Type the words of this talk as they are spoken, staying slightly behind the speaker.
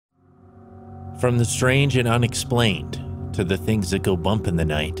From the strange and unexplained to the things that go bump in the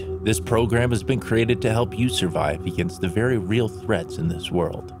night, this program has been created to help you survive against the very real threats in this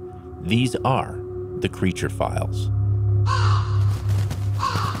world. These are the Creature Files.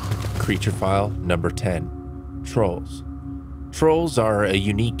 Creature File number 10, Trolls. Trolls are a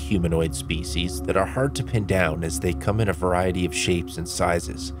unique humanoid species that are hard to pin down as they come in a variety of shapes and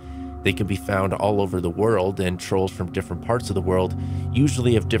sizes. They can be found all over the world, and trolls from different parts of the world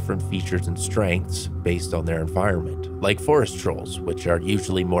usually have different features and strengths based on their environment, like forest trolls, which are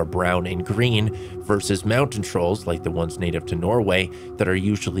usually more brown and green, versus mountain trolls, like the ones native to Norway, that are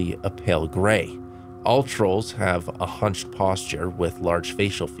usually a pale gray. All trolls have a hunched posture with large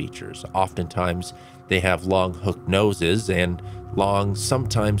facial features. Oftentimes, they have long hooked noses and long,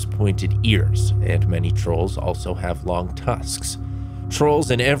 sometimes pointed ears, and many trolls also have long tusks.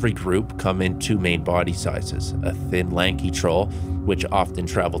 Trolls in every group come in two main body sizes, a thin, lanky troll, which often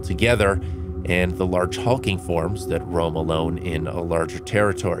travel together, and the large hulking forms that roam alone in a larger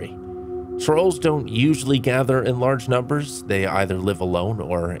territory. Trolls don't usually gather in large numbers. They either live alone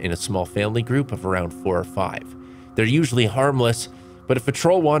or in a small family group of around 4 or 5. They're usually harmless, but if a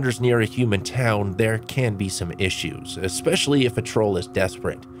troll wanders near a human town, there can be some issues, especially if a troll is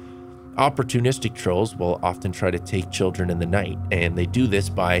desperate. Opportunistic trolls will often try to take children in the night, and they do this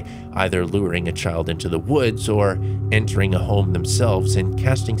by either luring a child into the woods or entering a home themselves and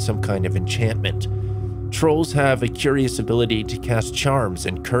casting some kind of enchantment. Trolls have a curious ability to cast charms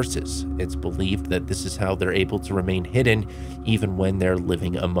and curses. It's believed that this is how they're able to remain hidden even when they're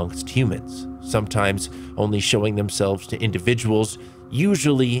living amongst humans, sometimes only showing themselves to individuals,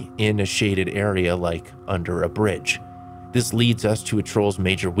 usually in a shaded area like under a bridge. This leads us to a troll's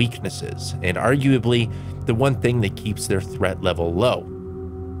major weaknesses, and arguably the one thing that keeps their threat level low.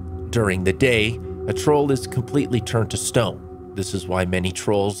 During the day, a troll is completely turned to stone. This is why many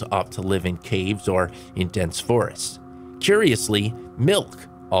trolls opt to live in caves or in dense forests. Curiously, milk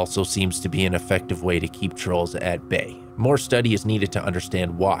also seems to be an effective way to keep trolls at bay. More study is needed to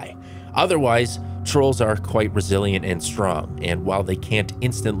understand why. Otherwise, trolls are quite resilient and strong, and while they can't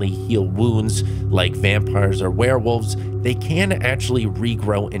instantly heal wounds like vampires or werewolves, they can actually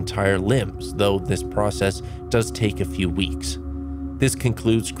regrow entire limbs, though this process does take a few weeks. This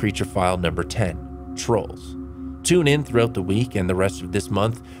concludes Creature File number 10, Trolls. Tune in throughout the week and the rest of this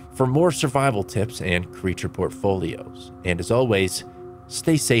month for more survival tips and creature portfolios. And as always,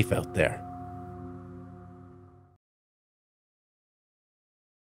 stay safe out there.